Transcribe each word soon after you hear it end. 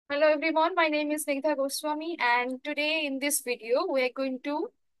Hello everyone, my name is Nigtha Goswami and today in this video we are going to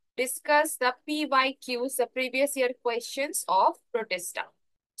discuss the PYQs, the previous year questions of Protista.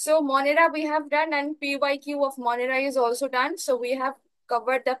 So Monera we have done and PYQ of Monera is also done. So we have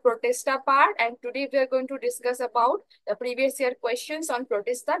covered the Protista part and today we are going to discuss about the previous year questions on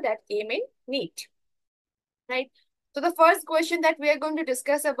Protista that came in NEET. Right? So the first question that we are going to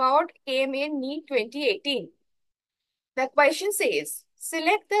discuss about came in NEET 2018. The question says,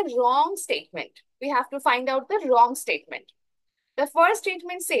 select the wrong statement. We have to find out the wrong statement. The first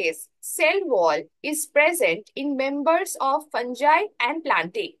statement says, cell wall is present in members of fungi and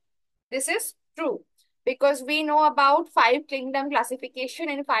plantae. This is true because we know about five kingdom classification.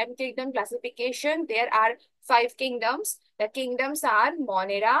 In five kingdom classification, there are five kingdoms. The kingdoms are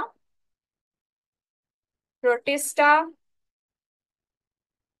Monera, Protista,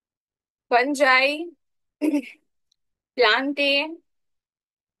 fungi, plantae,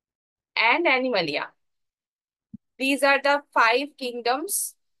 and Animalia. These are the five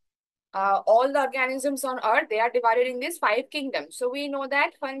kingdoms. All the organisms on earth, they are divided in these five kingdoms. So we know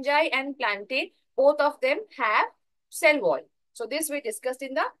that fungi and plantae, both of them have cell wall. So this we discussed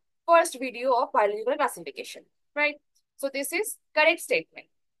in the first video of biological classification, right? So this is correct statement.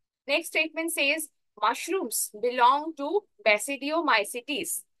 Next statement says mushrooms belong to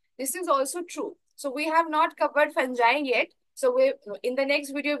Basidiomycetes. This is also true. So we have not covered fungi yet. So in the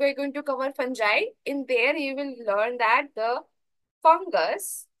next video, we're going to cover fungi. In there, you will learn that the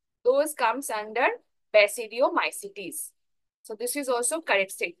fungus, those comes under Basidiomycetes. So this is also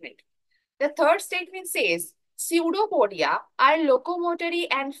correct statement. The third statement says pseudopodia are locomotory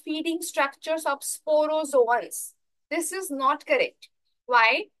and feeding structures of sporozoans. This is not correct.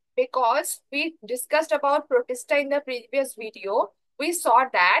 Why? Because we discussed about Protista in the previous video. We saw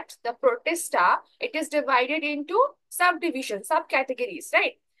that the Protista, it is divided into subdivisions, subcategories,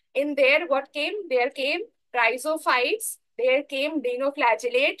 right? In there, what came? There came rhizophytes, there came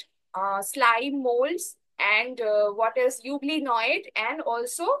dinoflagellate, slime molds, and what is euglenoid, and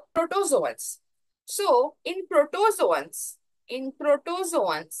also protozoans. So in protozoans,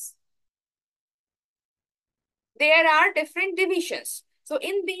 there are different divisions. So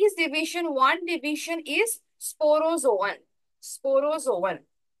in these division, one division is sporozoan. Sporozoan.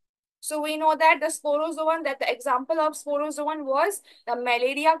 So we know that the sporozoan, that the example of sporozoan was the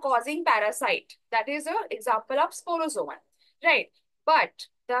malaria causing parasite. That is an example of sporozoan, right? But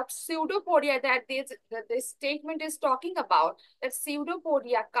the pseudopodia that this statement is talking about, that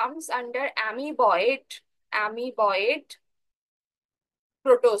pseudopodia comes under amoeboid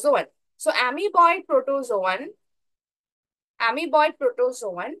protozoan. So amoeboid protozoan,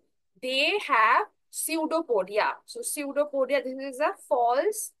 they have pseudopodia. So pseudopodia, this is a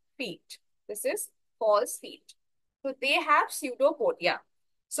false feet. This is false feet. So they have pseudopodia.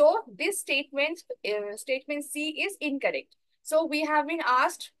 So this statement C is incorrect. So we have been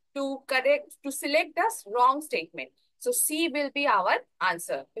asked to select the wrong statement. So C will be our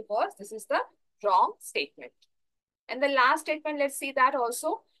answer because this is the wrong statement. And the last statement, let's see that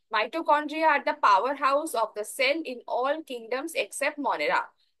also. Mitochondria are the powerhouse of the cell in all kingdoms except Monera.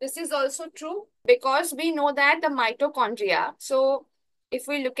 This is also true because we know that the mitochondria, so if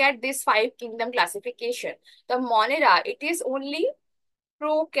we look at this five kingdom classification, the Monera, it is only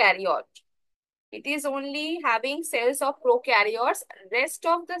prokaryote. It is only having cells of prokaryotes. Rest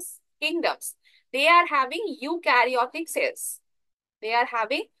of the kingdoms, they are having eukaryotic cells. They are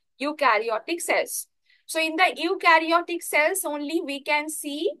having eukaryotic cells. So in the eukaryotic cells only we can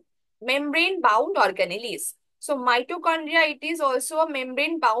see membrane bound organelles. So mitochondria, it is also a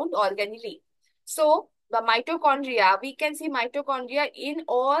membrane bound organelle. So the mitochondria, we can see mitochondria in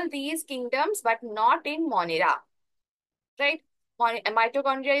all these kingdoms but not in Monera, right?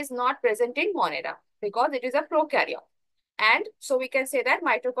 Mitochondria is not present in Monera because it is a prokaryote. And so we can say that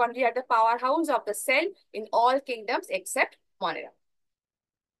mitochondria are the powerhouse of the cell in all kingdoms except Monera.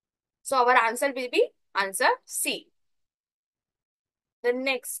 So our answer will be answer C. The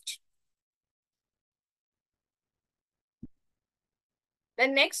next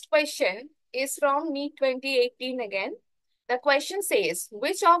question is from NEET 2018 again. The question says,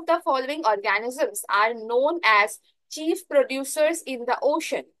 which of the following organisms are known as chief producers in the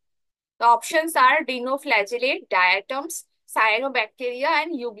ocean? The options are dinoflagellate, diatoms, cyanobacteria,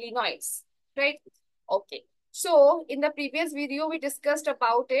 and euglenoids, right? Okay. So in the previous video, we discussed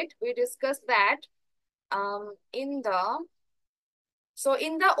about it. We discussed that in the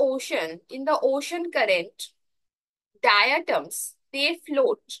ocean current, diatoms, they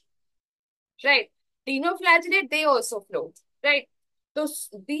float, right? Dinoflagellate, they also float, right? So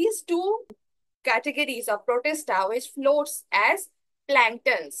these two categories of Protista, which floats as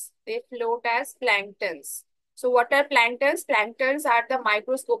planktons. They float as planktons. So what are planktons? Planktons are the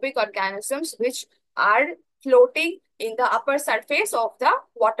microscopic organisms which are floating in the upper surface of the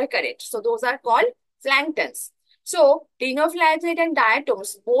water current. So those are called planktons. So dinoflagellate and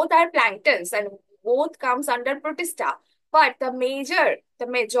diatoms both are planktons and both comes under Protista. But the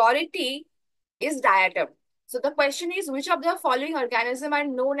majority is diatom. So the question is, which of the following organisms are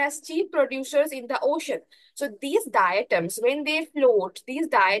known as chief producers in the ocean? So these diatoms, when they float, these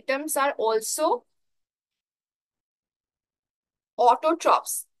diatoms are also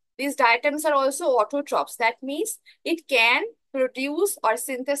autotrophs. These diatoms are also autotrophs. That means it can produce or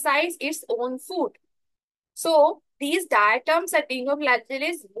synthesize its own food. So these diatoms and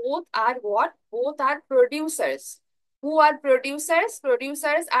dinoflagellates both are what? Both are producers. Who are producers?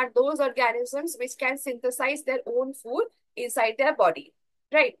 Producers are those organisms which can synthesize their own food inside their body.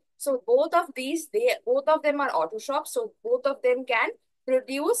 Right? So both of these, both of them are autotrophs. So both of them can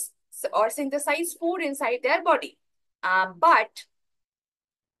produce or synthesize food inside their body. But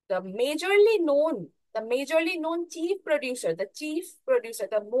the majorly known chief producer, the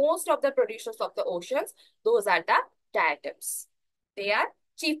most of the producers of the oceans, those are the diatoms. They are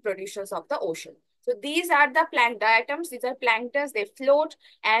chief producers of the ocean. So these are the diatoms, these are planktons, they float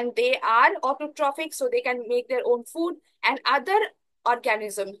and they are autotrophic, so they can make their own food, and other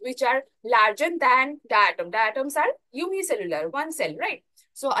organisms which are larger than diatom. Diatoms are unicellular, one cell, right?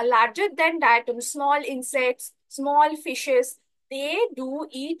 So a larger than diatom, small insects, small fishes, they do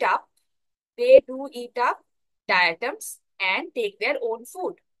eat up diatoms and take their own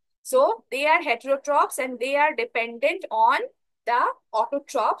food. So they are heterotrophs and they are dependent on the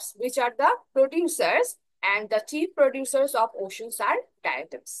autotrophs, which are the producers, and the chief producers of oceans are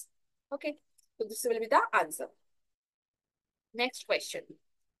diatoms. Okay, so this will be the answer. Next question.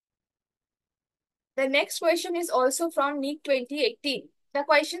 The next question is also from NEET 2018. The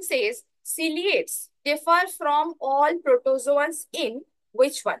question says, ciliates differ from all protozoans in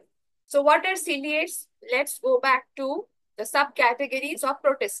which one? So what are ciliates? Let's go back to the subcategories of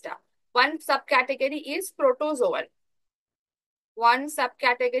Protista. One subcategory is protozoan.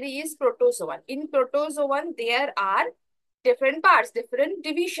 In protozoan, there are different parts, different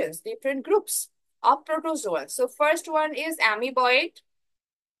divisions, different groups of protozoans. So first one is amoeboid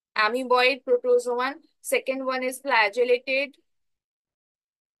protozoan. Second one is flagellated.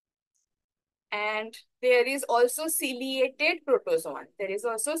 And there is also ciliated protozoan. These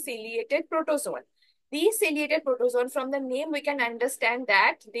ciliated protozoan, from the name we can understand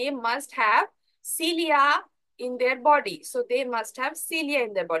that they must have cilia in their body. So they must have cilia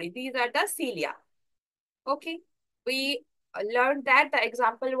in their body. These are the cilia. Okay. We learned that the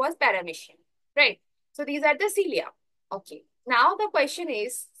example was paramecium. Right. So these are the cilia. Okay. Now the question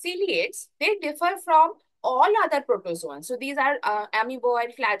is, ciliates, they differ from all other protozoans. So these are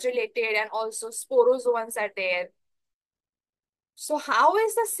amoeboid, flagellated, and also sporozoans are there. So how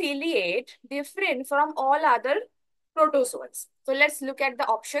is the ciliate different from all other protozoans? So let's look at the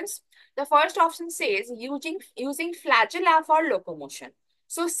options. The first option says using flagella for locomotion.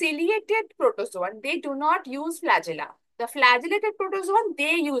 So ciliated protozoan, they do not use flagella. The flagellated protozoan,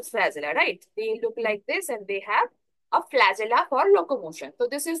 they use flagella, right? They look like this and they have a flagella for locomotion. So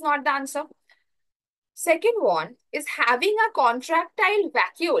this is not the answer. Second one is having a contractile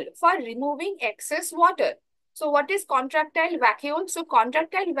vacuole for removing excess water. So what is contractile vacuole? So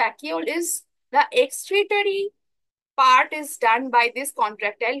contractile vacuole is the excretory part is done by this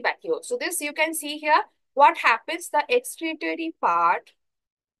contractile vacuole. So this you can see here, what happens, the excretory part,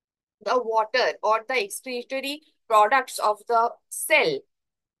 the water or the excretory products of the cell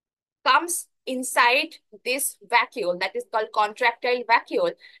comes inside this vacuole that is called contractile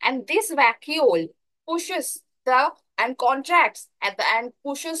vacuole, and this vacuole pushes and contracts and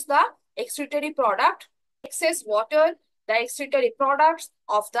pushes the excretory product, excess water, the excretory products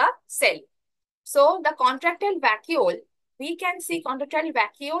of the cell. So the contractile vacuole, we can see contractile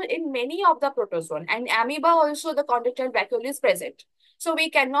vacuole in many of the protozoan, and amoeba also the contractile vacuole is present. So we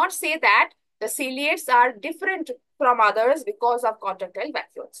cannot say that the ciliates are different from others because of contractile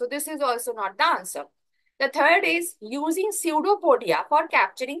vacuole. So this is also not the answer. The third is using pseudopodia for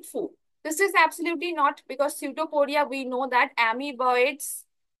capturing food. This is absolutely not, because pseudopodia, we know that amoeboids,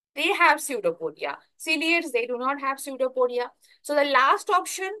 they have pseudopodia. Ciliates, they do not have pseudopodia. So the last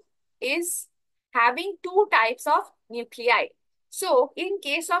option is having two types of nuclei. So in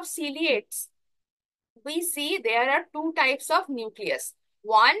case of ciliates, we see there are two types of nucleus.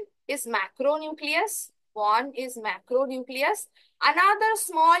 One is macronucleus. Another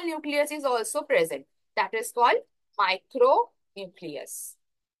small nucleus is also present. That is called micronucleus.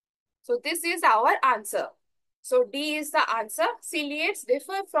 So this is our answer. So D is the answer. Ciliates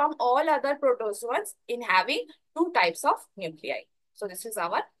differ from all other protozoans in having two types of nuclei. So this is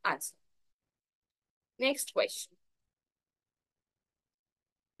our answer. Next question.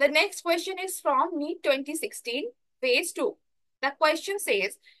 The next question is from NEET 2016, phase 2. The question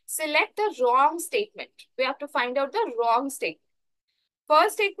says, select the wrong statement. We have to find out the wrong statement.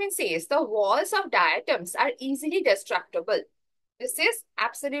 First statement says, the walls of diatoms are easily destructible. This is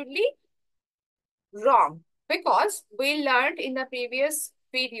absolutely wrong because we learned in the previous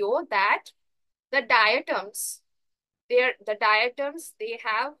video that the diatoms, they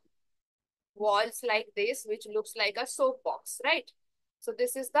have walls like this, which looks like a soapbox, right? So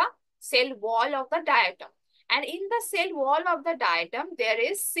this is the cell wall of the diatom. And in the cell wall of the diatom, there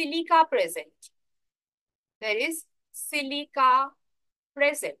is silica present. There is silica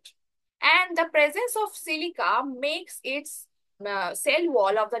present. And the presence of silica makes its cell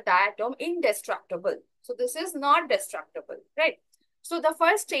wall of the diatom indestructible. So this is not destructible, right? So the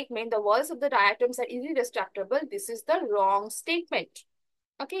first statement, the walls of the diatoms are easily destructible. This is the wrong statement.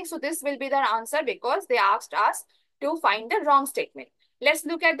 Okay, so this will be the answer because they asked us to find the wrong statement. Let's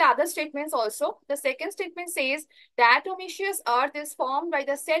look at the other statements also. The second statement says diatomaceous earth is formed by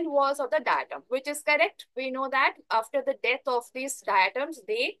the cell walls of the diatom, which is correct. We know that after the death of these diatoms,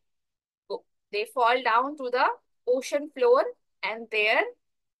 they fall down to the ocean floor, and there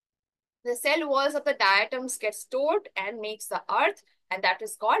the cell walls of the diatoms get stored and makes the earth, and that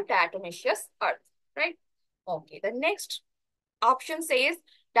is called diatomaceous earth, right? Okay, the next option says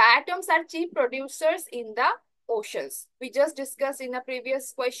diatoms are chief producers in the oceans. We just discussed in a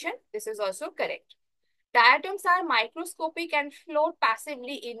previous question. This is also correct. Diatoms are microscopic and float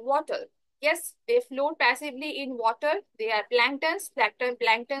passively in water. Yes, they float passively in water. They are planktons.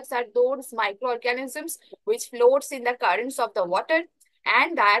 Planktons are those microorganisms which floats in the currents of the water.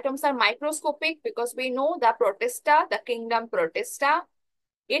 And diatoms are microscopic because we know the Protista, the kingdom Protista,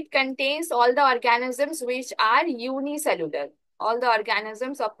 it contains all the organisms which are unicellular. All the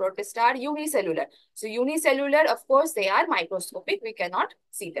organisms of Protista are unicellular. So unicellular, of course, they are microscopic. We cannot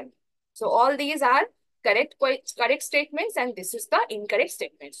see them. So all these are correct statements, and this is the incorrect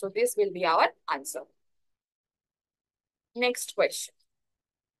statement. So this will be our answer. Next question.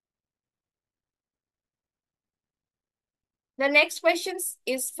 The next question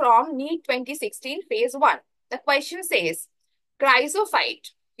is from NEET 2016, phase 1. The question says,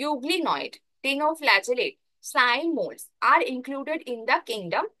 chrysophyte, euglenoid, dinoflagellate, slime molds are included in the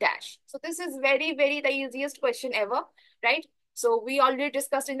kingdom dash. So this is very, very the easiest question ever, right? So we already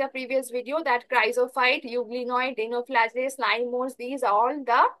discussed in the previous video that chrysophyte, euglenoid, dinoflagellate, slime molds, these all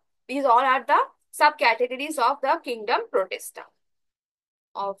are the subcategories of the kingdom Protista.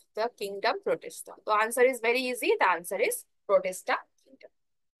 The answer is very easy. The answer is Protista kingdom.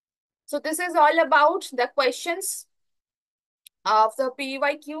 So this is all about the questions of the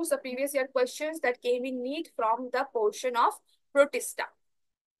PYQs, the previous year questions that came in NEET from the portion of Protista.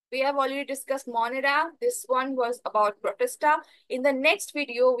 We have already discussed Monera. This one was about Protista. In the next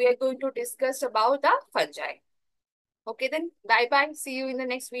video, we are going to discuss about the fungi. Okay then, bye-bye. See you in the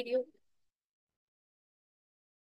next video.